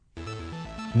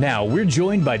Now we're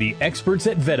joined by the experts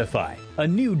at VettaFi, a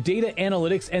new data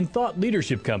analytics and thought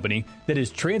leadership company that is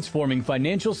transforming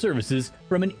financial services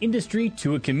from an industry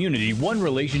to a community, one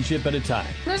relationship at a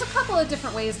time. There's a couple of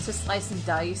different ways to slice and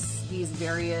dice these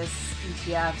various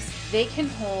ETFs. They can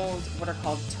hold what are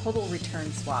called total return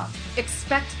swaps.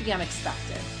 Expect the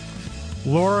unexpected.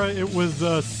 Lara, it was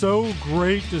so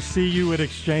great to see you at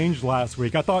Exchange last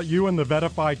week. I thought you and the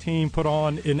VettaFi team put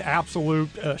on an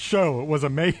absolute show. It was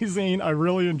amazing. I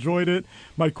really enjoyed it.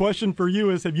 My question for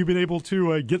you is, have you been able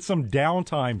to get some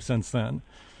downtime since then?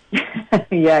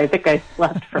 Yeah, I think I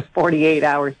slept for 48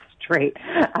 hours straight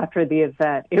after the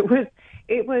event. It was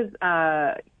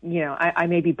I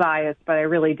may be biased, but I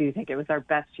really do think it was our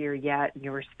best year yet. And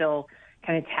you were still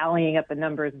kind of tallying up the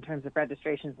numbers in terms of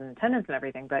registrations and attendance and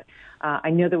everything. But I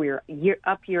know that we were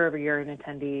up year over year in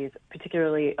attendees,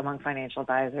 particularly among financial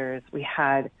advisors. We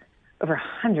had over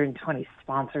 120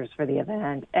 sponsors for the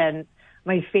event. And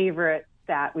my favorite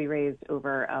stat, we raised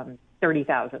over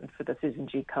 $30,000 for the Susan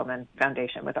G. Komen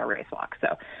Foundation with our race walk.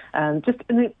 So just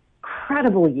an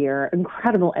incredible year,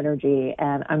 incredible energy,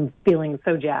 and I'm feeling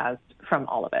so jazzed from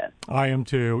all of it. I am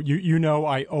too. You know,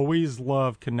 I always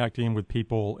love connecting with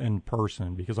people in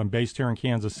person because I'm based here in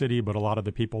Kansas City, but a lot of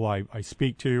the people I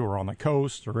speak to are on the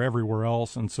coast or everywhere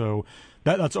else. And so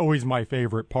that's always my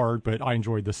favorite part, but I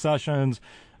enjoyed the sessions.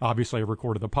 Obviously, I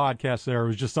recorded the podcast there. It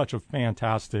was just such a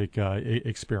fantastic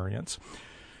experience.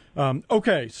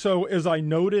 Okay, so as I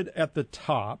noted at the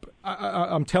top,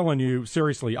 I'm telling you,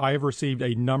 seriously, I have received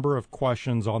a number of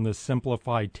questions on this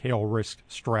simplified tail risk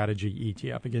strategy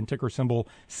ETF. Again, ticker symbol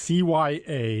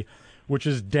CYA, which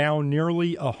is down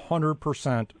nearly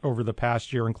 100% over the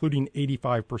past year, including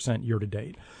 85% year to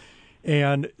date.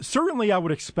 And certainly I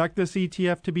would expect this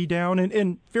ETF to be down,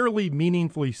 and fairly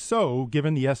meaningfully so,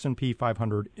 given the S&P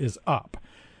 500 is up.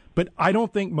 But I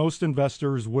don't think most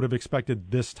investors would have expected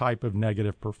this type of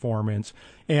negative performance.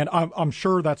 And I'm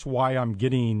sure that's why I'm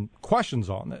getting questions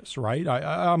on this, right?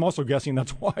 I'm also guessing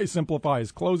that's why Simplify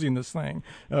is closing this thing,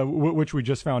 which we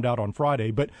just found out on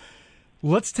Friday. But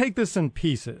let's take this in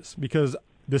pieces because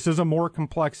this is a more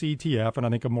complex ETF and I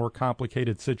think a more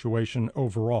complicated situation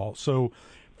overall. So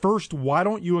first, why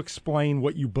don't you explain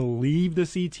what you believe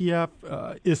this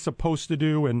ETF is supposed to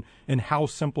do and how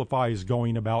Simplify is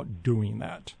going about doing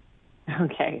that?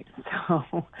 Okay,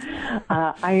 so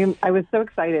I was so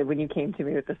excited when you came to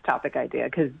me with this topic idea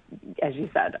because, as you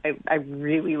said, I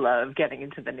really love getting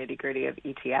into the nitty-gritty of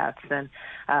ETFs and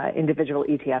individual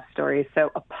ETF stories. So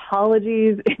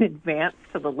apologies in advance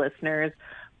to the listeners,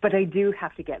 but I do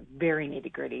have to get very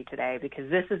nitty-gritty today because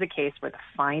this is a case where the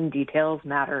fine details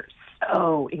matter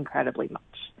so incredibly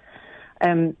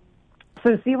much.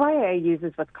 So CYA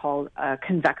uses what's called a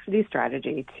convexity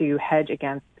strategy to hedge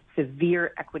against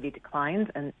severe equity declines,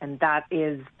 and that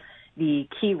is the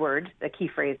key word, the key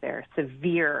phrase there,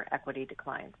 severe equity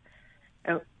declines.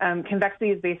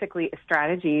 Convexity is basically a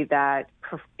strategy that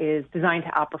is designed to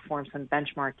outperform some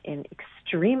benchmark in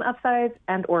extreme upsides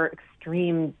and or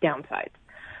extreme downsides.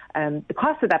 The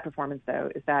cost of that performance, though,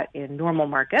 is that in normal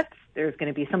markets, there's going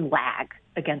to be some lag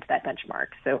against that benchmark.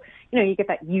 So, you get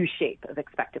that U shape of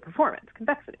expected performance,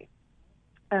 convexity.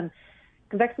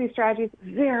 Convexity strategies,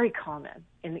 very common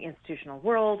in the institutional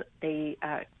world. They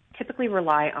typically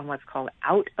rely on what's called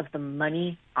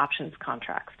out-of-the-money options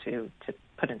contracts to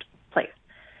put into place.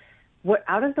 What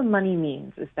out-of-the-money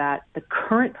means is that the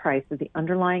current price of the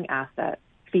underlying asset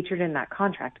featured in that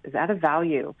contract is at a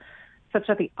value such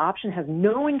that the option has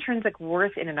no intrinsic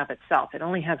worth in and of itself. It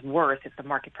only has worth if the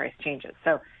market price changes.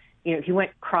 So, if you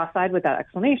went cross-eyed with that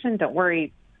explanation, don't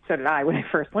worry, so did I when I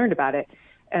first learned about it.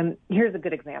 Here's a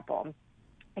good example.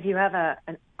 If you have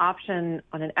an option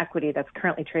on an equity that's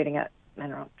currently trading at,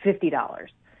 $50,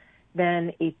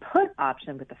 then a put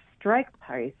option with a strike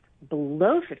price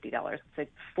below $50, let's say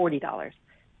 $40,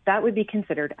 that would be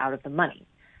considered out of the money.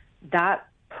 That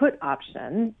put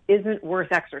option isn't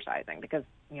worth exercising because,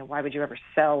 why would you ever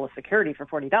sell a security for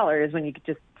 $40 when you could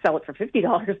just sell it for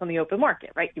 $50 on the open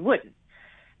market, right? You wouldn't.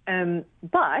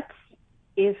 But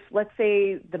if, let's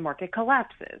say, the market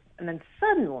collapses and then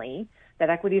suddenly that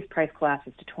equity's price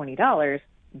collapses to $20,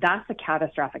 that's a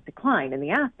catastrophic decline in the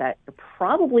asset. You're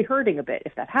probably hurting a bit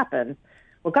if that happens.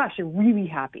 Well, gosh, you're really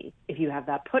happy if you have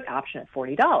that put option at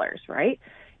 $40, right?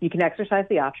 You can exercise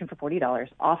the option for $40,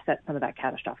 offset some of that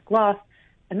catastrophic loss,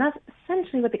 and that's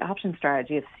essentially what the option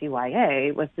strategy of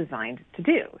CYA was designed to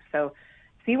do. So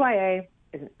CYA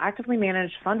is an actively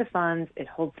managed fund of funds. It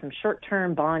holds some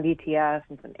short-term bond ETFs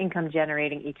and some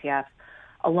income-generating ETFs,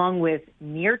 along with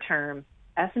near-term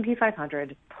S&P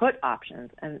 500 put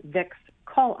options and VIX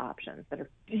call options that are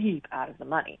deep out of the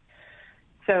money.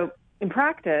 So in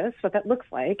practice, what that looks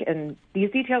like, and these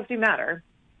details do matter,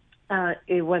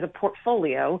 it was a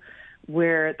portfolio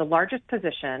where the largest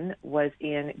position was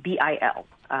in BIL,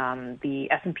 the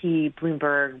S&P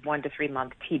Bloomberg 1 to 3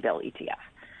 month T-bill ETF.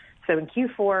 So in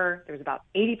Q4, there was about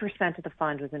 80% of the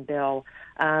fund was in bill.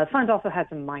 The fund also had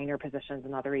some minor positions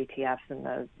in other ETFs in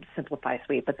the Simplify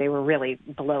suite, but they were really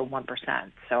below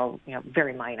 1%, so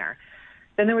very minor.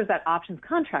 Then there was that options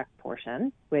contract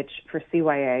portion, which for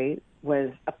CYA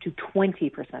was up to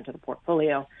 20% of the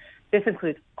portfolio. This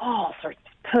includes all sorts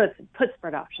of puts and put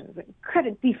spread options, and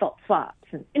credit default swaps,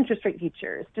 and interest rate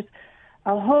futures, just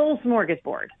a whole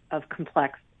smorgasbord of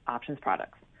complex options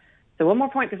products. So one more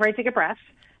point before I take a breath.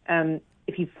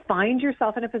 If you find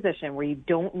yourself in a position where you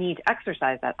don't need to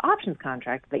exercise that options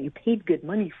contract that you paid good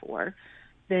money for,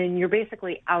 then you're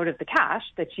basically out of the cash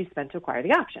that you spent to acquire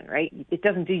the option, right? It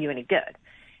doesn't do you any good.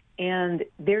 And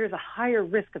there's a higher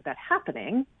risk of that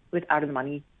happening with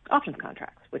out-of-the-money options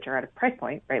contracts, which are at a price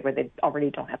point, right, where they already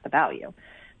don't have the value.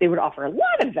 They would offer a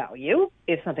lot of value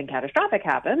if something catastrophic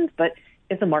happens, but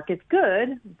if the market's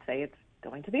good, say it's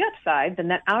going to the upside, then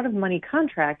that out-of-money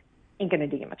contract ain't going to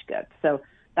do you much good. So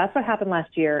that's what happened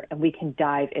last year, and we can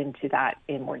dive into that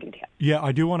in more detail. Yeah,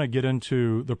 I do want to get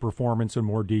into the performance in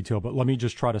more detail, but let me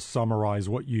just try to summarize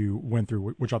what you went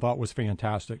through, which I thought was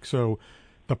fantastic. So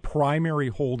the primary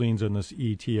holdings in this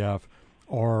ETF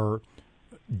are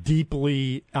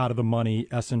deeply out of the money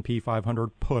S&P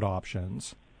 500 put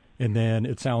options. And then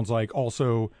it sounds like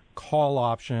also call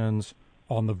options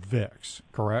on the VIX,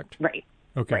 correct? Right.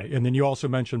 Okay. Right. And then you also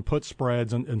mentioned put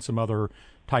spreads and some other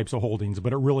types of holdings,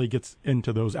 but it really gets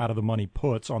into those out of the money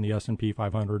puts on the S&P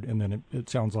 500. And then it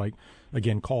sounds like,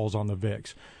 again, calls on the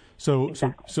VIX.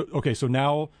 Exactly. So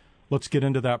now let's get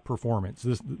into that performance.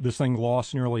 This thing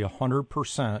lost nearly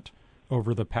 100%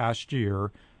 over the past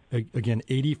year. Again,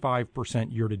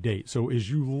 85% year to date. So as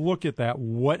you look at that,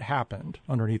 what happened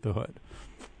underneath the hood?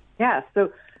 Yeah.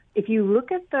 So if you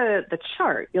look at the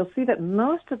chart, you'll see that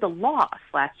most of the loss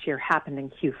last year happened in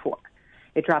Q4.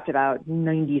 It dropped about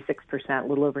 96%, a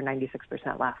little over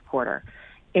 96% last quarter.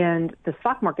 And the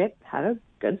stock market had a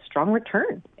good, strong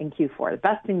return in Q4, the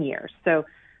best in years. So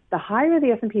the higher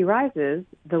the S&P rises,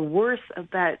 the worse of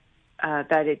that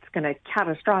it's going to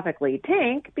catastrophically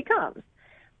tank becomes.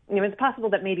 It's possible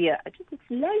that maybe just a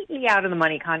slightly out of the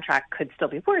money contract could still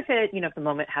be worth it, if the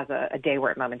moment has a day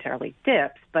where it momentarily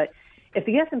dips. But if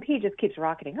the S&P just keeps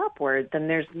rocketing upward, then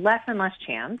there's less and less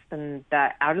chance than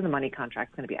that out of the money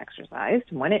contract is going to be exercised.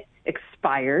 And when it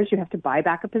expires, you have to buy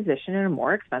back a position in a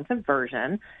more expensive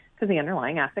version because the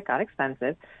underlying asset got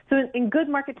expensive. So in good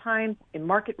market times, in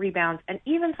market rebounds, and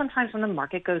even sometimes when the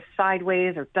market goes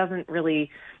sideways or doesn't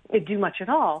really do much at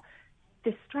all,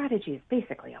 this strategy is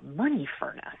basically a money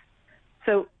furnace.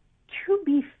 So to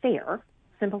be fair,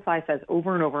 Simplify says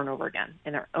over and over and over again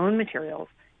in their own materials,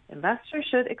 investors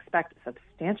should expect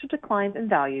substantial declines in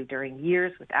value during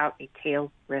years without a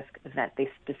tail risk event. They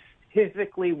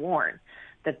specifically warn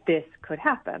that this could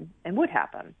happen and would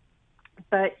happen.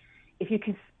 But if you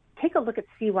can take a look at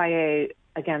CYA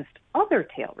against other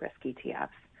tail risk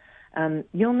ETFs,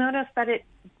 you'll notice that it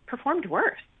performed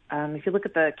worse. If you look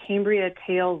at the Cambria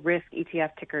Tail Risk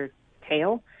ETF, ticker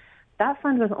TAIL, that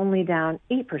fund was only down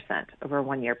 8% over a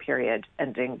one-year period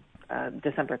ending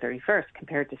December 31st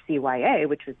compared to CYA,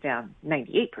 which was down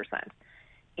 98%.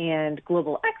 And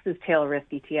Global X's Tail Risk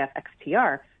ETF,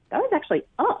 XTR, that was actually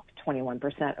up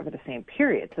 21% over the same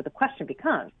period. So the question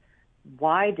becomes,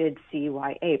 why did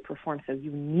CYA perform so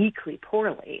uniquely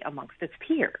poorly amongst its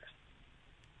peers?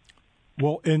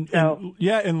 Well, and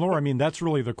Laura, I mean, that's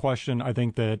really the question I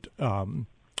think that,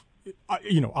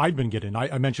 I've been getting.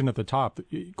 I mentioned at the top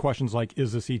questions like,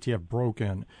 is this ETF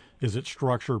broken? Is it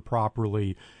structured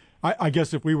properly? I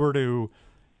guess if we were to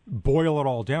boil it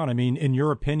all down, I mean, in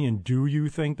your opinion, do you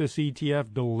think this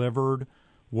ETF delivered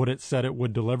what it said it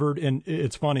would deliver? And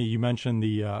it's funny, you mentioned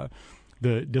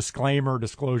the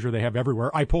disclosure they have everywhere.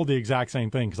 I pulled the exact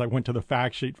same thing because I went to the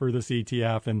fact sheet for this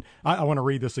ETF, and I want to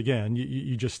read this again.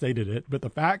 You just stated it, but the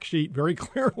fact sheet very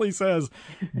clearly says,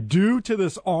 due to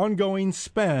this ongoing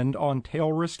spend on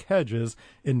tail risk hedges,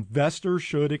 investors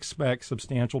should expect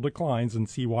substantial declines in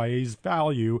CYA's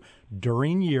value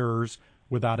during years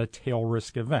without a tail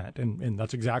risk event. And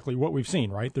that's exactly what we've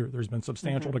seen, right? There's been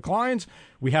substantial declines.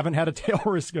 We haven't had a tail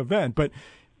risk event, but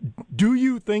do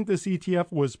you think this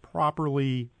ETF was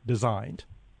properly designed?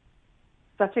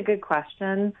 Such a good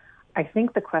question. I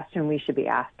think the question we should be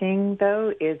asking,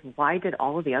 though, is why did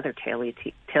all of the other tail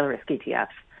risk ETFs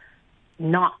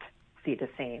not see the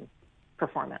same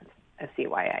performance as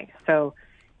CYA? So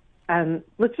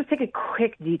let's just take a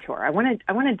quick detour. I want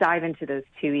to dive into those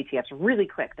two ETFs really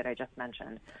quick that I just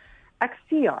mentioned.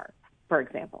 XTR, for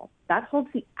example, that holds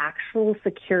the actual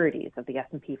securities of the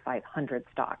S&P 500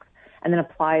 stocks and then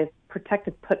applies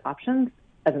protected put options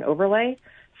as an overlay.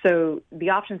 So the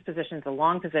options position is a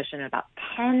long position at about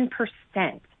 10%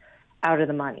 out of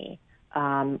the money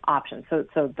options. So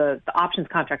the options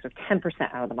contracts are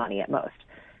 10% out of the money at most.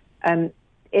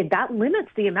 That limits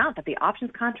the amount that the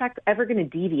options contract is ever going to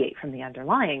deviate from the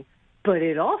underlying, but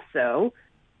it also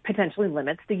potentially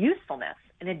limits the usefulness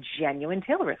in a genuine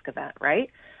tail risk event,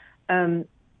 right?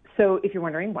 So if you're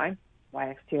wondering why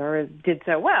XTR did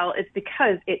so well, it's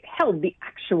because it held the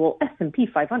actual S&P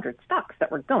 500 stocks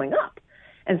that were going up.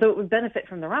 And so it would benefit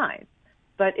from the rise.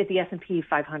 But if the S&P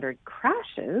 500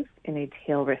 crashes in a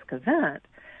tail risk event,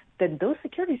 then those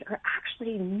securities are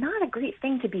actually not a great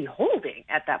thing to be holding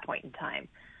at that point in time.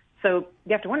 So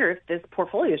you have to wonder if this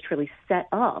portfolio is truly set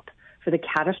up for the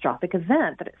catastrophic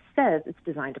event that it says it's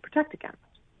designed to protect against.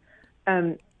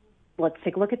 Let's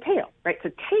take a look at tail, right? So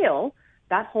tail,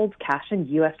 that holds cash in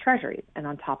U.S. Treasuries. And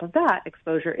on top of that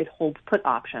exposure, it holds put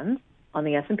options on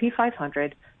the S&P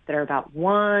 500 that are about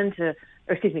 0 to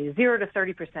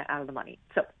 30% out of the money.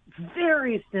 So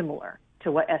very similar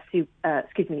to what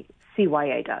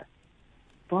CYA does.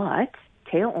 But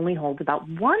tail only holds about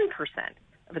 1%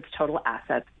 of its total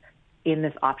assets in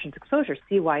this options exposure.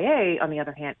 CYA, on the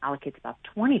other hand, allocates about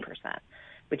 20%,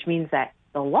 which means that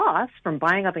the loss from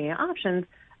buying up any options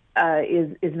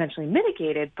is eventually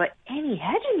mitigated, but any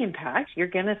hedging impact you're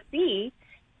going to see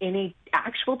in an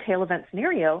actual tail event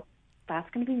scenario, that's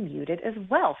going to be muted as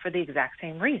well for the exact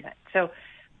same reason. So,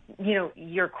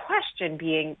 your question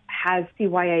being, has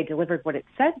CYA delivered what it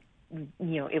said,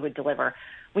 it would deliver?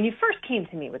 When you first came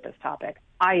to me with this topic,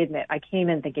 I admit I came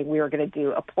in thinking we were going to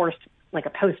do a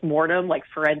post-mortem, like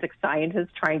forensic scientists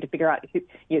trying to figure out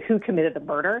who committed the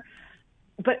murder.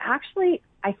 But actually,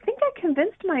 I think I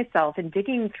convinced myself in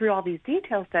digging through all these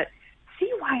details that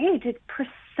CYA did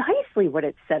precisely what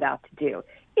it set out to do.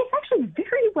 It's actually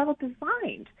very well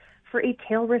designed for a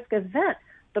tail risk event.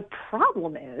 The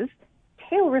problem is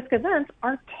tail risk events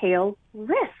are tail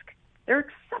risk. They're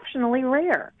exceptionally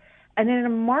rare. And in a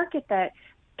market that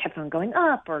kept on going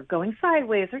up or going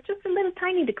sideways or just a little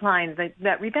tiny declines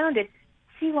that rebounded,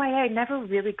 CYA never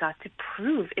really got to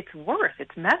prove its worth,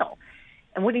 its mettle.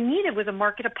 And what he needed was a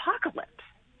market apocalypse.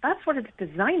 That's what it's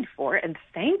designed for. And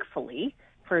thankfully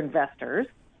for investors,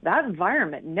 that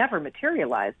environment never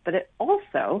materialized, but it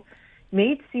also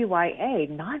made CYA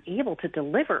not able to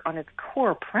deliver on its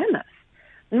core premise.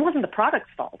 It wasn't the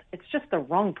product's fault. It's just the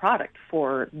wrong product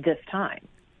for this time.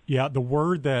 Yeah, the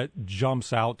word that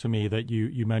jumps out to me that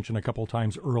you mentioned a couple of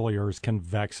times earlier is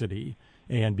convexity.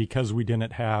 And because we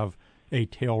didn't have a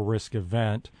tail risk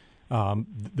event,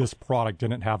 this product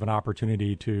didn't have an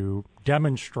opportunity to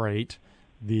demonstrate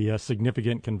the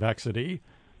significant convexity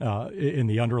in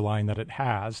the underlying that it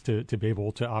has to be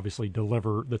able to obviously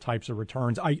deliver the types of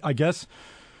returns. I guess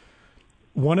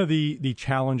one of the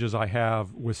challenges I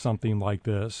have with something like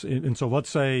this, and so let's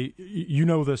say you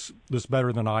know this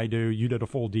better than I do. You did a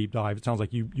full deep dive. It sounds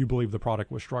like you believe the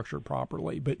product was structured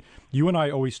properly. But you and I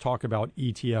always talk about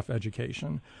ETF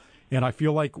education. And I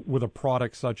feel like with a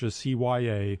product such as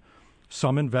CYA,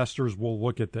 some investors will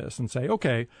look at this and say,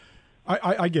 okay,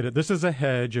 I get it. This is a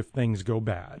hedge if things go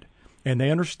bad. And they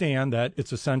understand that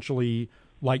it's essentially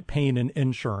like paying an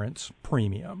insurance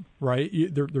premium, right?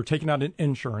 They're taking out an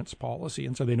insurance policy,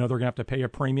 and so they know they're going to have to pay a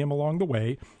premium along the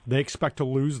way. They expect to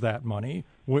lose that money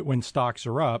when stocks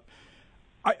are up.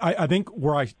 I think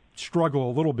where I struggle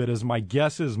a little bit is my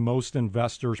guess is most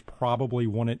investors probably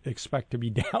wouldn't expect to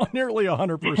be down nearly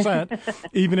 100%,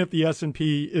 even if the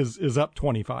S&P is up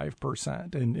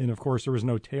 25%. And of course, there was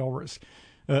no tail risk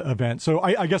event. So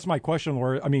I guess my question,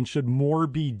 Laura, should more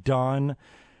be done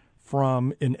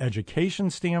from an education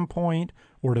standpoint,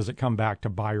 or does it come back to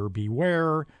buyer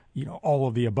beware, all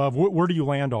of the above? Where do you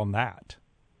land on that?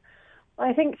 Well,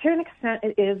 I think to an extent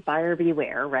it is buyer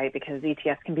beware, right? Because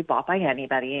ETFs can be bought by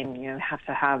anybody, and you have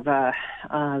to have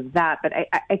that. But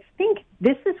I think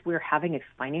this is where having a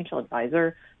financial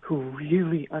advisor who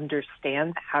really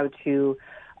understands how to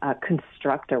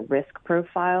construct a risk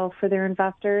profile for their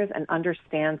investors and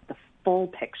understands the full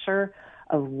picture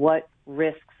of what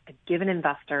risks a given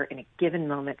investor in a given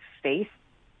moment face,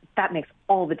 that makes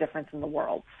all the difference in the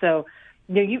world. So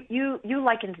you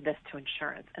likened this to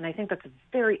insurance, and I think that's a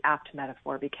very apt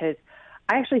metaphor because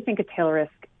I actually think a tail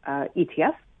risk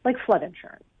ETF like flood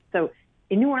insurance. So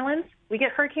in New Orleans, we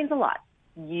get hurricanes a lot.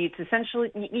 It's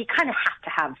essentially, you kind of have to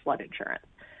have flood insurance.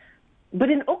 But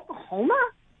in Oklahoma,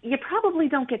 you probably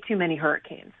don't get too many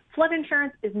hurricanes. Flood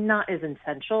insurance is not as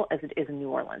essential as it is in New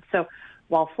Orleans. So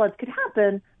while floods could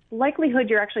happen, likelihood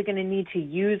you're actually going to need to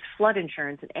use flood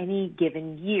insurance in any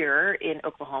given year in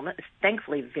Oklahoma is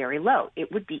thankfully very low.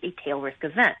 It would be a tail risk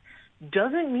event.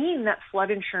 Doesn't mean that flood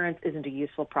insurance isn't a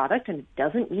useful product, and it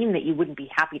doesn't mean that you wouldn't be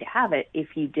happy to have it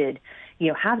if you did,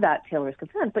 have that tail risk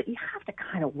event, but you have to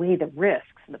kind of weigh the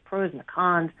risks and the pros and the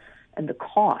cons and the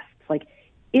costs. Like,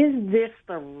 is this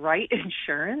the right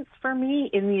insurance for me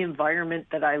in the environment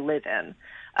that I live in?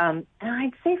 And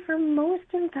I'd say for most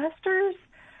investors,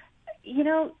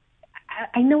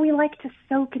 I know we like to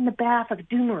soak in the bath of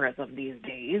doomerism these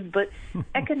days, but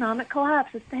economic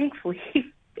collapse is thankfully a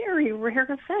very rare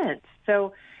event.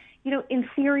 So, in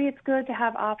theory, it's good to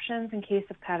have options in case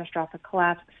of catastrophic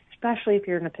collapse, especially if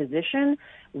you're in a position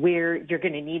where you're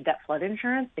going to need that flood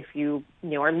insurance if you,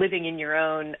 are living in your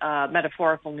own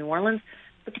metaphorical New Orleans.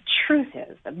 But the truth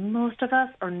is that most of us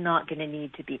are not going to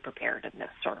need to be prepared in this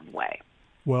sort of way.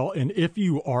 Well, and if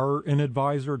you are an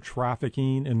advisor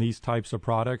trafficking in these types of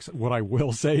products, what I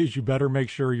will say is you better make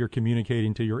sure you're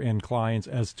communicating to your end clients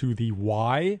as to the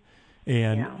why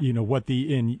and, what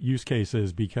the end use case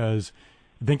is, because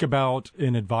think about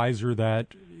an advisor that,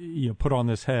 put on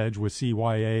this hedge with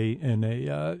CYA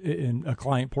in a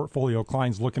client portfolio,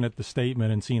 clients looking at the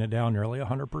statement and seeing it down nearly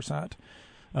 100%.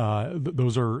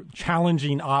 Those are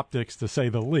challenging optics, to say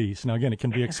the least. Now, again, it can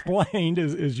be explained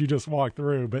as you just walked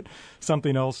through, but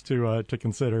something else to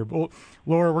consider. Well,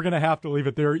 Laura, we're going to have to leave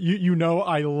it there.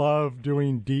 I love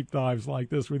doing deep dives like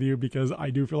this with you because I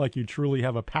do feel like you truly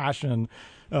have a passion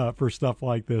for stuff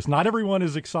like this. Not everyone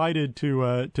is excited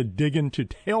to dig into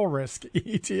tail risk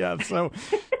ETFs. So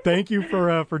thank you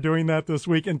for doing that this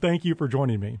week, and thank you for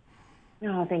joining me.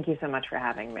 Oh, thank you so much for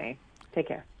having me. Take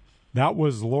care. That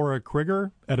was Lara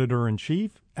Crigger,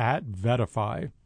 Editor-in-Chief at VettaFi.